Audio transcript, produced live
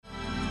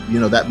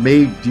that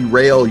may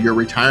derail your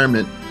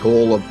retirement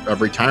goal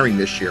of retiring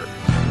this year.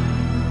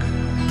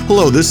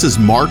 Hello, this is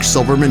Mark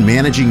Silverman,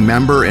 managing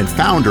member and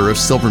founder of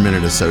Silverman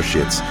 &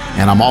 Associates,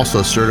 and I'm also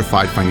a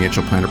certified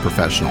financial planner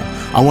professional.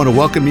 I want to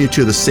welcome you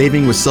to the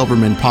Saving with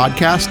Silverman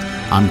podcast.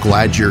 I'm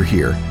glad you're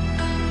here.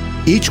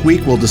 Each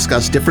week, we'll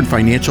discuss different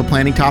financial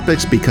planning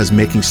topics because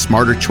making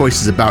smarter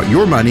choices about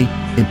your money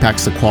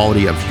impacts the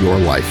quality of your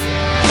life.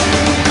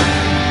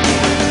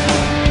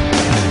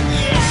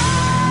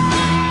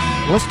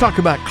 Let's talk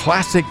about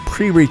classic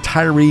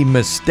pre-retiree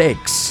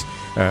mistakes.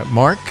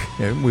 Mark,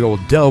 we'll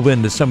delve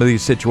into some of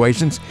these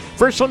situations.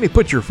 First, let me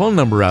put your phone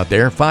number out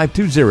there,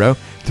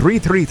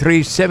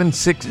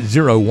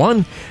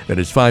 520-333-7601. That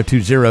is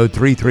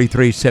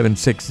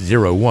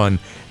 520-333-7601.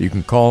 You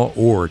can call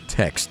or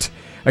text.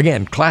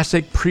 Again,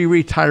 classic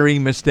pre-retiree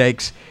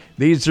mistakes.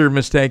 These are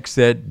mistakes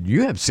that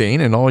you have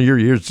seen in all your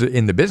years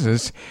in the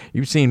business.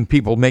 You've seen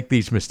people make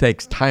these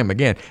mistakes time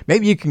again.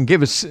 Maybe you can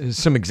give us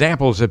some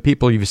examples of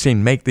people you've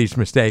seen make these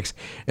mistakes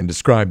and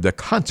describe the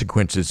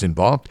consequences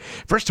involved.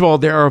 First of all,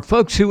 there are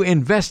folks who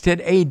invest at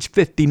age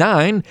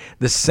 59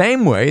 the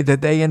same way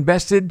that they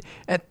invested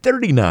at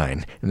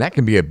 39, and that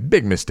can be a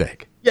big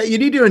mistake. Yeah, you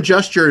need to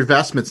adjust your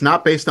investments,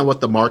 not based on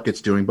what the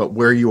market's doing, but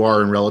where you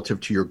are in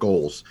relative to your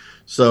goals.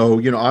 So,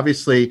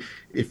 obviously,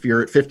 if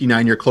you're at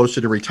 59, you're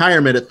closer to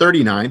retirement at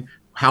 39.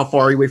 How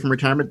far are you away from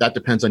retirement? That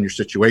depends on your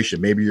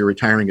situation. Maybe you're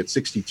retiring at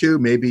 62.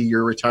 Maybe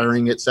you're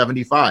retiring at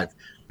 75.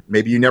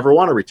 Maybe you never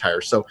want to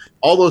retire. So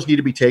all those need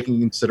to be taken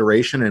into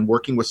consideration, and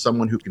working with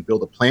someone who can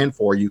build a plan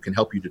for you can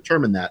help you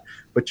determine that.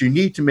 But you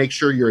need to make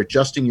sure you're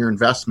adjusting your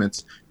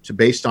investments to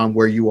based on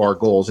where you are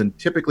goals. And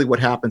typically what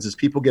happens is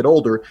people get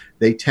older,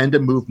 they tend to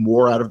move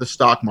more out of the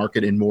stock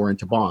market and more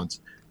into bonds.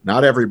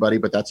 Not everybody,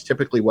 but that's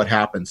typically what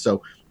happens.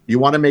 So you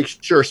want to make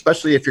sure,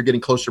 especially if you're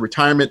getting close to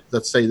retirement,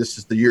 let's say this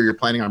is the year you're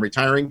planning on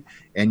retiring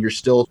and you're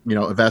still,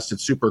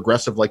 invested super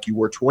aggressive like you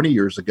were 20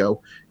 years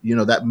ago,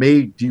 that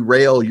may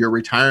derail your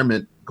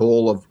retirement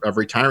goal of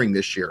retiring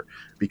this year,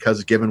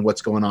 because given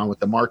what's going on with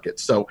the market.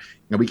 So,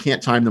 we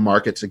can't time the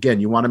markets. Again,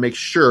 you want to make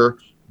sure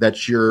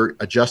that you're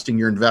adjusting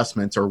your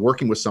investments or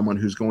working with someone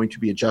who's going to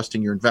be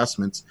adjusting your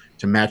investments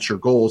to match your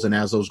goals. And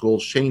as those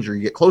goals change or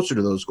you get closer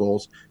to those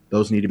goals,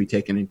 those need to be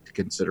taken into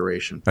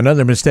consideration.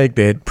 Another mistake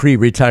that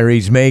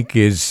pre-retirees make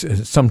is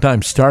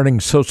sometimes starting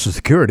Social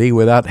Security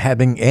without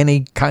having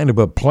any kind of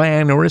a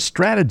plan or a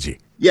strategy.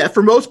 Yeah,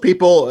 for most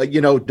people,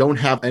 don't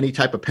have any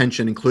type of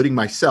pension, including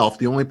myself.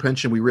 The only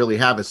pension we really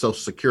have is Social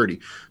Security.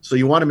 So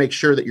you want to make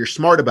sure that you're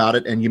smart about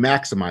it and you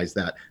maximize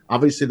that.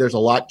 Obviously, there's a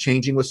lot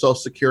changing with Social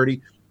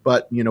Security.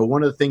 But,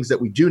 one of the things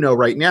that we do know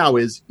right now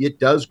is it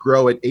does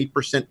grow at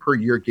 8% per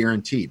year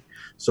guaranteed.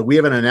 So we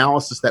have an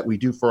analysis that we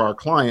do for our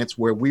clients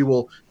where we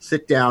will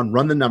sit down,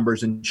 run the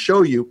numbers, and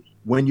show you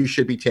when you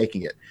should be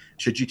taking it.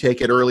 Should you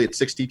take it early at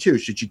 62?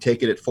 Should you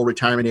take it at full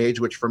retirement age,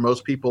 which for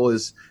most people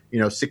is,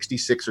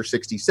 66 or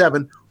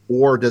 67?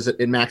 Or does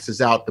it maxes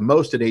out the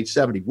most at age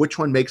 70? Which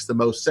one makes the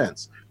most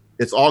sense?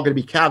 It's all going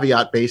to be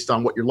caveat based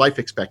on what your life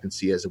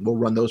expectancy is. And we'll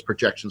run those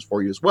projections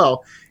for you as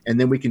well. And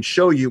then we can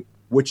show you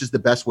which is the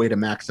best way to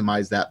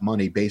maximize that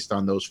money based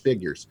on those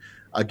figures.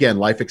 Again,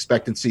 life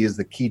expectancy is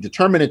the key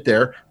determinant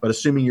there, but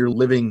assuming you're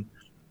living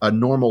a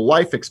normal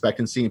life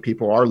expectancy and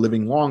people are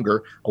living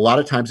longer, a lot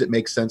of times it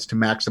makes sense to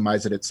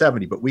maximize it at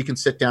 70. But we can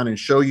sit down and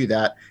show you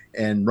that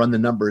and run the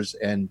numbers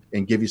and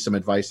give you some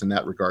advice in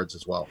that regards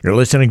as well. You're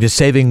listening to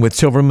Saving with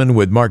Silverman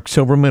with Mark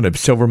Silverman of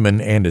Silverman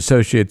 &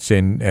 Associates.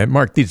 And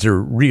Mark, these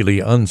are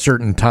really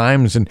uncertain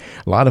times, and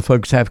a lot of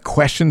folks have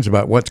questions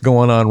about what's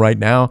going on right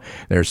now.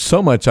 There's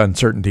so much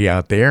uncertainty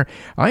out there.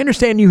 I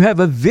understand you have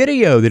a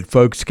video that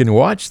folks can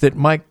watch that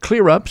might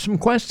clear up some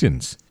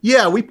questions.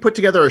 Yeah, we put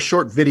together a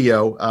short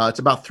video. It's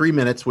about 3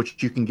 minutes,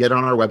 which you can get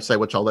on our website,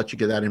 which I'll let you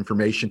get that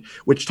information,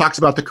 which talks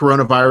about the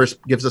coronavirus,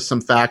 gives us some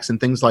facts and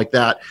things like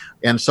that.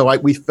 And so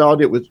we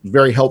felt it was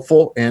very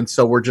helpful. And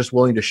so we're just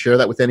willing to share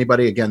that with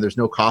anybody. Again, there's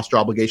no cost or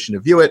obligation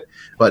to view it,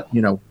 but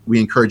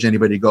we encourage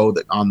anybody to go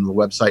on the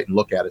website and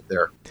look at it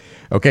there.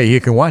 Okay,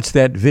 you can watch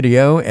that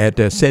video at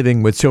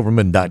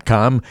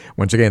savingwithsilverman.com.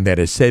 Once again, that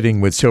is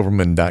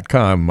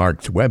savingwithsilverman.com,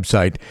 Mark's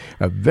website.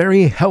 A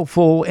very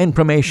helpful,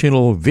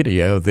 informational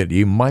video that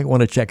you might want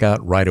to check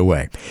out right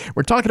away.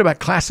 We're talking about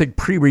classic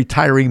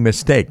pre-retiree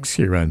mistakes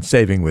here on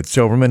Saving with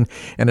Silverman.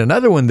 And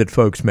another one that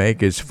folks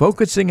make is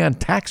focusing on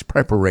tax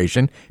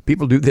preparation.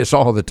 People do this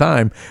all the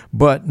time,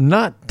 but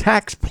not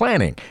tax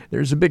planning.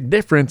 There's a big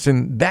difference,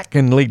 and that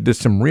can lead to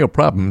some real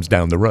problems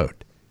down the road.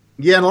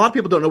 Yeah, and a lot of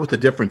people don't know what the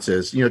difference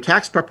is.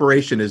 Tax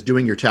preparation is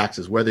doing your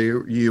taxes,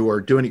 whether you are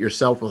doing it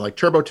yourself with like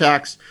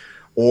TurboTax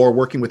or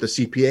working with a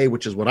CPA,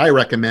 which is what I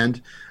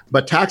recommend.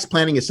 But tax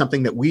planning is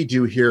something that we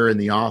do here in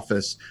the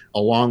office,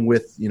 along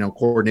with,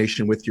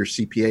 coordination with your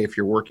CPA if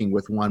you're working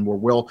with one, where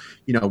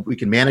we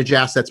can manage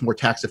assets more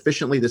tax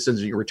efficiently. This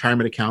isn't your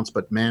retirement accounts,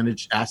 but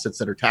manage assets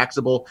that are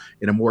taxable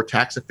in a more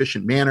tax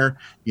efficient manner,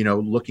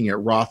 looking at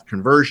Roth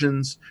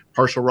conversions,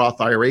 partial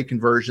Roth IRA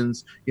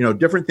conversions,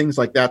 different things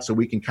like that. So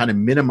we can kind of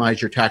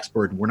minimize your tax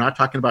burden. We're not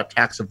talking about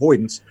tax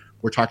avoidance.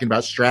 We're talking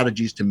about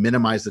strategies to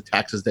minimize the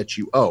taxes that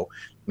you owe.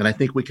 And I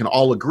think we can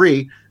all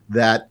agree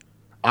that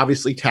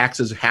obviously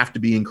taxes have to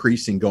be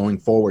increasing going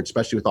forward,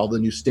 especially with all the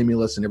new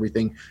stimulus and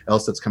everything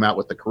else that's come out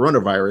with the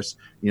coronavirus.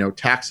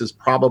 Taxes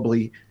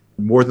probably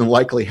more than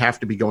likely have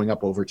to be going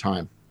up over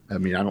time. I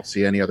mean, I don't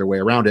see any other way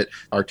around it.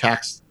 Our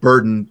tax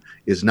burden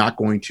is not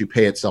going to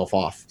pay itself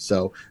off.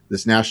 So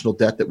this national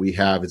debt that we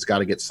have has got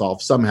to get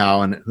solved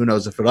somehow. And who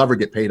knows if it'll ever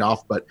get paid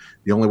off. But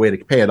the only way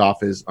to pay it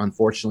off is,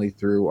 unfortunately,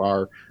 through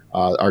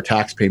our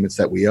tax payments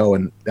that we owe.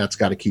 And that's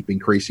got to keep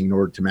increasing in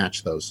order to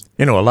match those.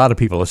 A lot of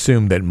people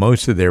assume that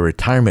most of their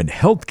retirement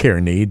health care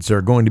needs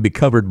are going to be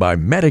covered by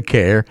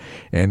Medicare.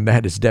 And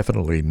that is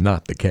definitely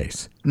not the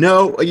case.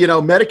 No,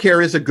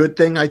 Medicare is a good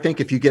thing. I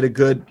think if you get a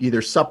good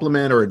either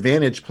supplement or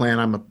advantage plan,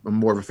 I'm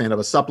more of a fan of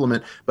a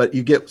supplement, but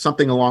you get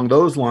something along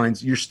those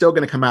lines, you're still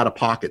going to come out of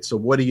pocket. So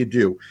what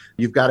do?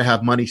 You've got to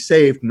have money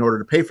saved in order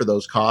to pay for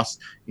those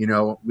costs. We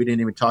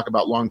didn't even talk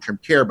about long-term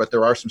care, but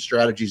there are some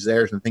strategies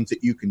there and things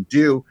that you can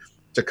do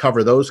to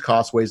cover those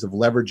costs, ways of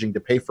leveraging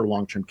to pay for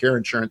long-term care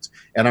insurance.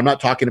 And I'm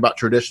not talking about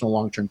traditional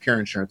long-term care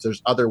insurance.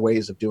 There's other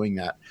ways of doing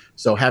that.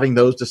 So having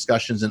those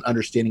discussions and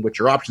understanding what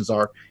your options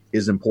are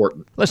is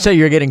important. Let's say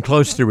you're getting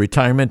close to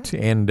retirement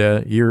and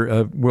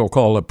you're, we'll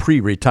call a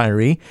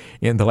pre-retiree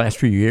in the last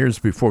few years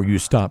before you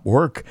stop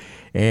work,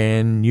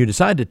 and you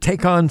decide to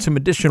take on some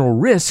additional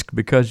risk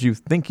because you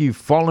think you've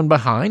fallen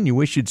behind. You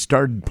wish you'd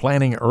started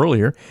planning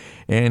earlier,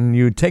 and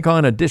you take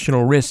on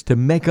additional risk to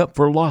make up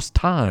for lost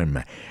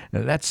time.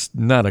 That's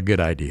not a good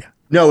idea.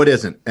 No, it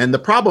isn't. And the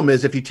problem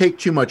is if you take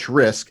too much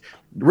risk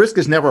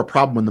is never a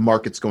problem when the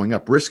market's going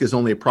up. Risk is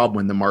only a problem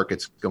when the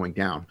market's going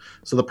down.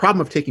 So the problem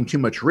of taking too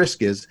much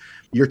risk is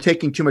you're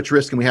taking too much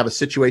risk, and we have a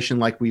situation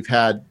like we've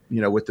had,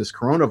 with this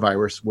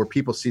coronavirus where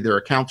people see their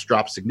accounts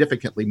drop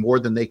significantly more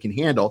than they can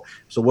handle.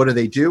 So what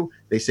do?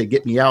 They say,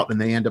 get me out,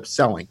 and they end up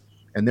selling.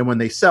 And then when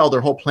they sell,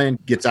 their whole plan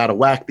gets out of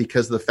whack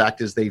because the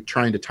fact is they're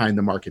trying to time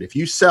the market. If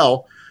you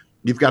sell,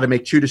 you've got to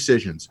make two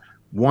decisions.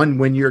 One,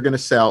 when you're going to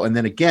sell, and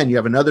then again, you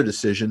have another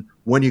decision,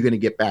 when you're going to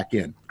get back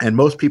in. And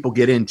most people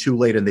get in too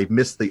late and they've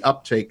missed the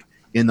uptake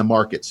in the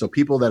market. So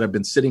people that have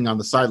been sitting on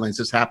the sidelines,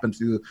 this happened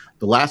through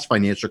the last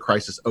financial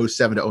crisis,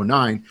 07 to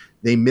 09,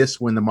 they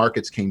missed when the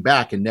markets came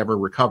back and never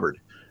recovered.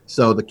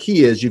 So the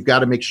key is you've got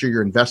to make sure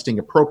you're investing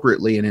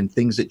appropriately and in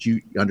things that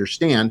you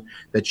understand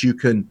that you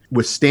can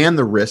withstand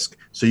the risk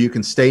so you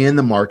can stay in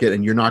the market,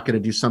 and you're not going to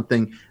do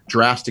something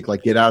drastic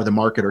like get out of the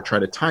market or try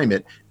to time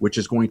it, which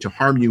is going to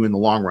harm you in the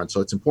long run.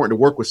 So it's important to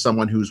work with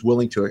someone who's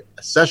willing to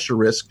assess your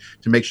risk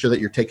to make sure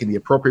that you're taking the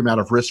appropriate amount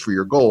of risk for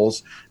your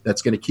goals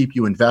that's going to keep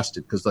you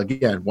invested. Because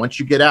again, once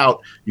you get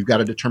out, you've got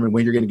to determine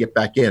when you're going to get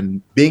back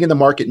in. Being in the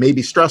market may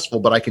be stressful,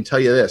 but I can tell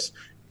you this,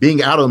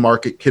 being out of the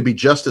market could be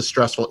just as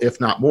stressful, if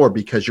not more,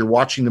 because you're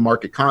watching the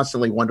market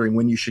constantly, wondering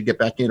when you should get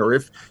back in or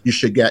if you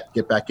should get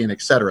back in,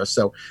 et cetera.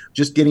 So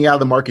just getting out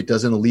of the market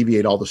doesn't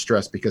alleviate all the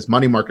stress because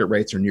money market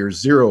rates are near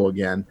zero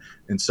again.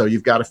 And so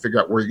you've got to figure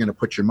out where you're going to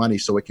put your money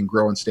so it can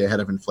grow and stay ahead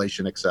of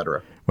inflation, et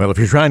cetera. Well, if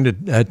you're trying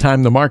to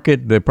time the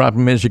market, the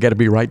problem is you got to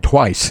be right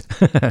twice.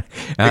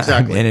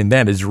 Exactly. And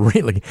that is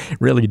really,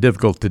 really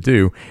difficult to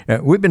do.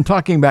 We've been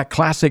talking about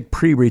classic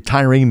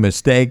pre-retiring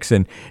mistakes,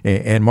 and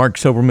Mark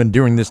Silverman,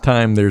 during this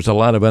time, there's a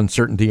lot of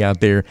uncertainty out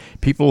there.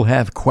 People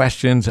have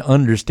questions,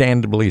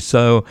 understandably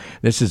so.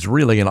 This is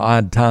really an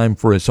odd time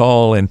for us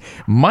all, and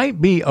might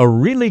be a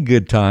really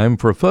good time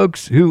for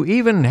folks who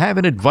even have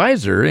an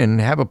advisor and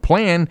have a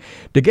plan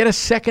to get a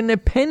second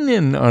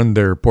opinion on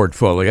their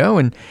portfolio.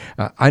 And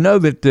I know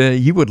that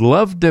you would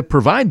love to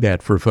provide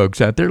that for folks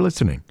out there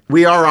listening.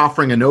 We are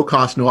offering a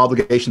no-cost,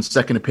 no-obligation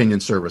second opinion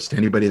service to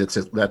anybody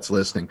that's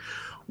listening.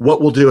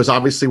 What we'll do is,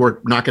 obviously, we're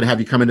not going to have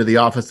you come into the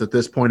office at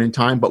this point in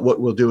time, but what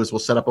we'll do is we'll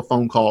set up a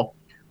phone call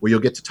where you'll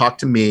get to talk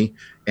to me,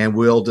 and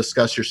we'll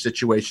discuss your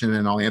situation,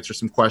 and I'll answer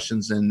some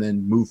questions and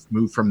then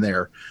move from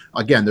there.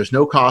 Again, there's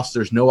no cost,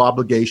 there's no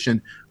obligation.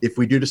 If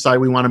we do decide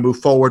we want to move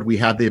forward, we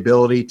have the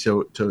ability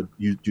to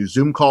do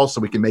Zoom calls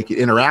so we can make it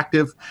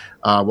interactive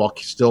while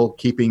still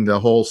keeping the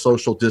whole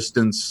social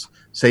distance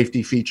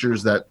safety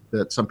features that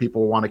some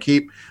people want to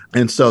keep.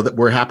 And so that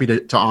we're happy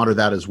to honor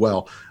that as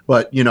well.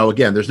 But,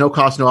 again, there's no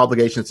cost, no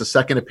obligation. It's a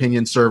second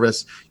opinion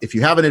service. If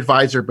you have an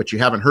advisor, but you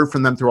haven't heard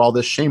from them through all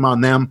this, shame on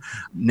them.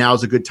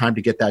 Now's a good time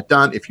to get that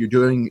done. If you're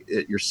doing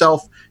it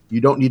yourself, you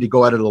don't need to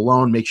go at it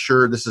alone. Make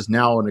sure this is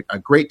now a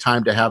great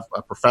time to have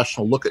a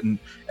professional look at and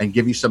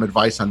give you some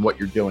advice on what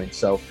you're doing.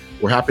 So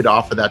we're happy to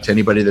offer that to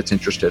anybody that's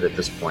interested at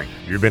this point.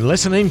 You've been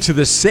listening to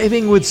the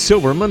Saving with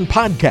Silverman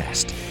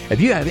podcast.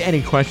 If you have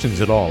any questions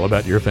at all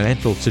about your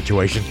financial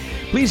situation,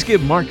 please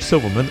give Mark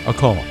Silverman a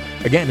call.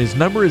 Again, his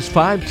number is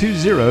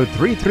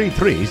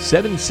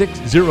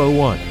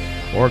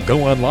 520-333-7601, or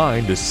go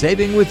online to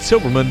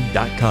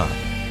savingwithsilverman.com.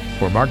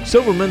 For Mark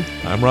Silverman,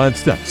 I'm Ron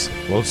Stutz.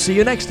 We'll see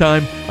you next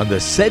time on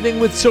the Saving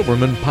with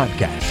Silverman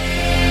podcast.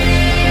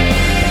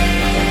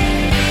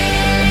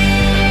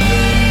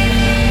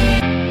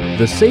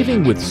 The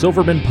Saving with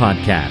Silverman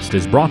podcast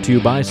is brought to you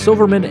by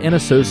Silverman &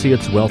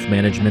 Associates Wealth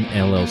Management,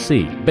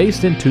 LLC,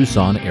 based in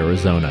Tucson,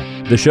 Arizona.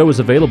 The show is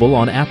available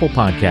on Apple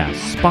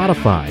Podcasts,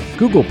 Spotify,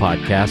 Google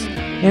Podcasts,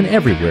 and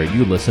everywhere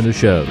you listen to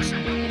shows.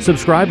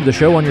 Subscribe to the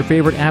show on your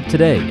favorite app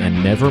today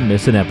and never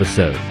miss an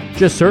episode.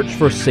 Just search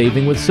for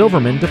Saving with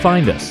Silverman to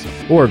find us,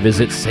 or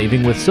visit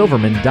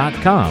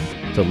savingwithsilverman.com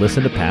to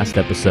listen to past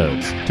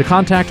episodes, to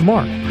contact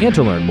Mark, and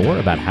to learn more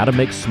about how to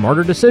make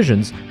smarter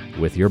decisions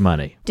with your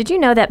money. Did you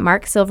know that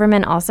Mark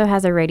Silverman also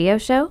has a radio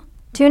show?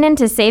 Tune in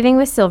to Saving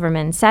with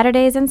Silverman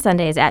Saturdays and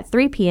Sundays at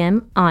 3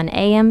 p.m. on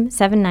AM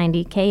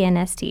 790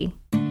 KNST.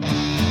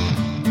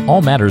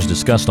 All matters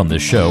discussed on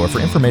this show are for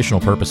informational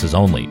purposes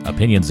only.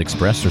 Opinions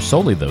expressed are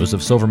solely those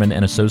of Silverman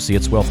 &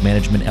 Associates Wealth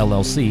Management,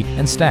 LLC,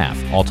 and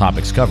staff. All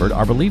topics covered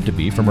are believed to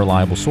be from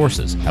reliable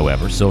sources.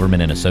 However,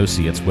 Silverman &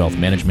 Associates Wealth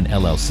Management,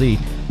 LLC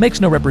makes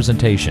no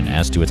representation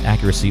as to its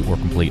accuracy or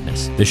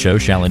completeness. This show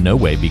shall in no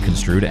way be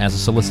construed as a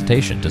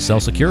solicitation to sell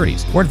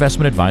securities or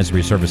investment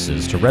advisory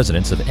services to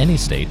residents of any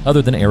state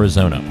other than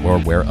Arizona or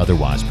where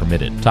otherwise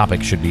permitted.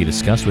 Topics should be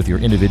discussed with your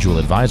individual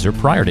advisor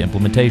prior to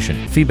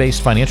implementation.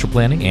 Fee-based financial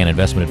planning and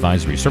investment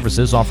advisory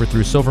services offered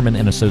through Silverman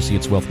 &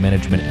 Associates Wealth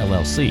Management,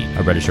 LLC,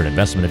 a registered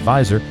investment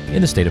advisor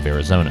in the state of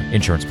Arizona.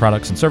 Insurance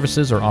products and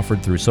services are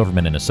offered through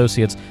Silverman &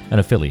 Associates, an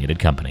affiliated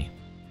company.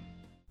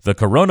 The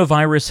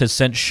coronavirus has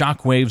sent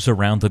shockwaves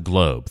around the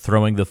globe,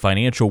 throwing the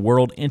financial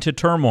world into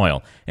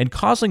turmoil and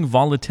causing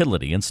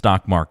volatility in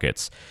stock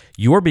markets.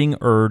 You're being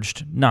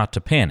urged not to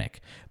panic,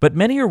 but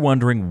many are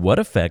wondering what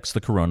effects the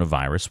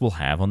coronavirus will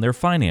have on their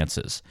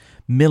finances.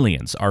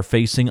 Millions are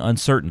facing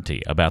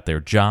uncertainty about their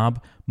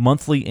job,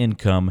 monthly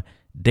income,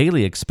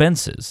 daily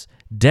expenses,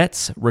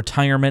 debts,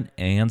 retirement,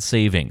 and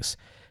savings.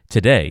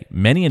 Today,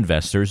 many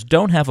investors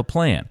don't have a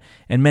plan,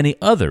 and many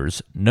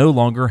others no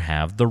longer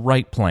have the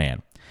right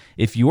plan.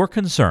 If you're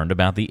concerned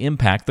about the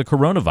impact the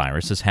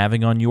coronavirus is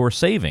having on your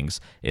savings,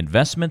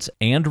 investments,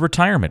 and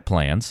retirement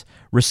plans,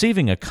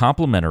 receiving a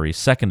complimentary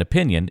second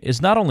opinion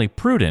is not only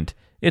prudent,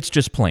 it's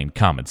just plain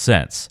common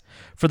sense.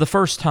 For the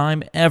first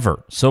time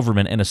ever,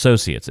 Silverman &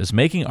 Associates is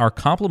making our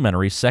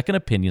complimentary second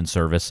opinion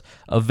service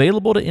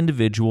available to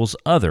individuals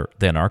other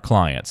than our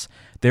clients.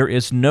 There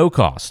is no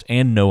cost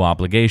and no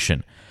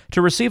obligation.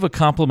 To receive a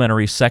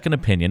complimentary second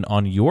opinion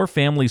on your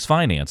family's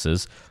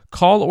finances,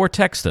 call or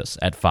text us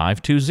at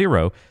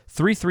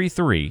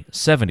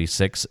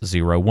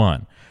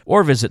 520-333-7601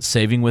 or visit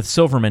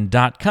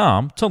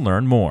savingwithsilverman.com to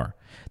learn more.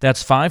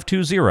 That's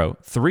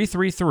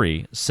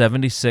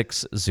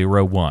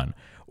 520-333-7601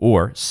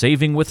 or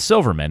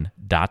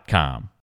savingwithsilverman.com.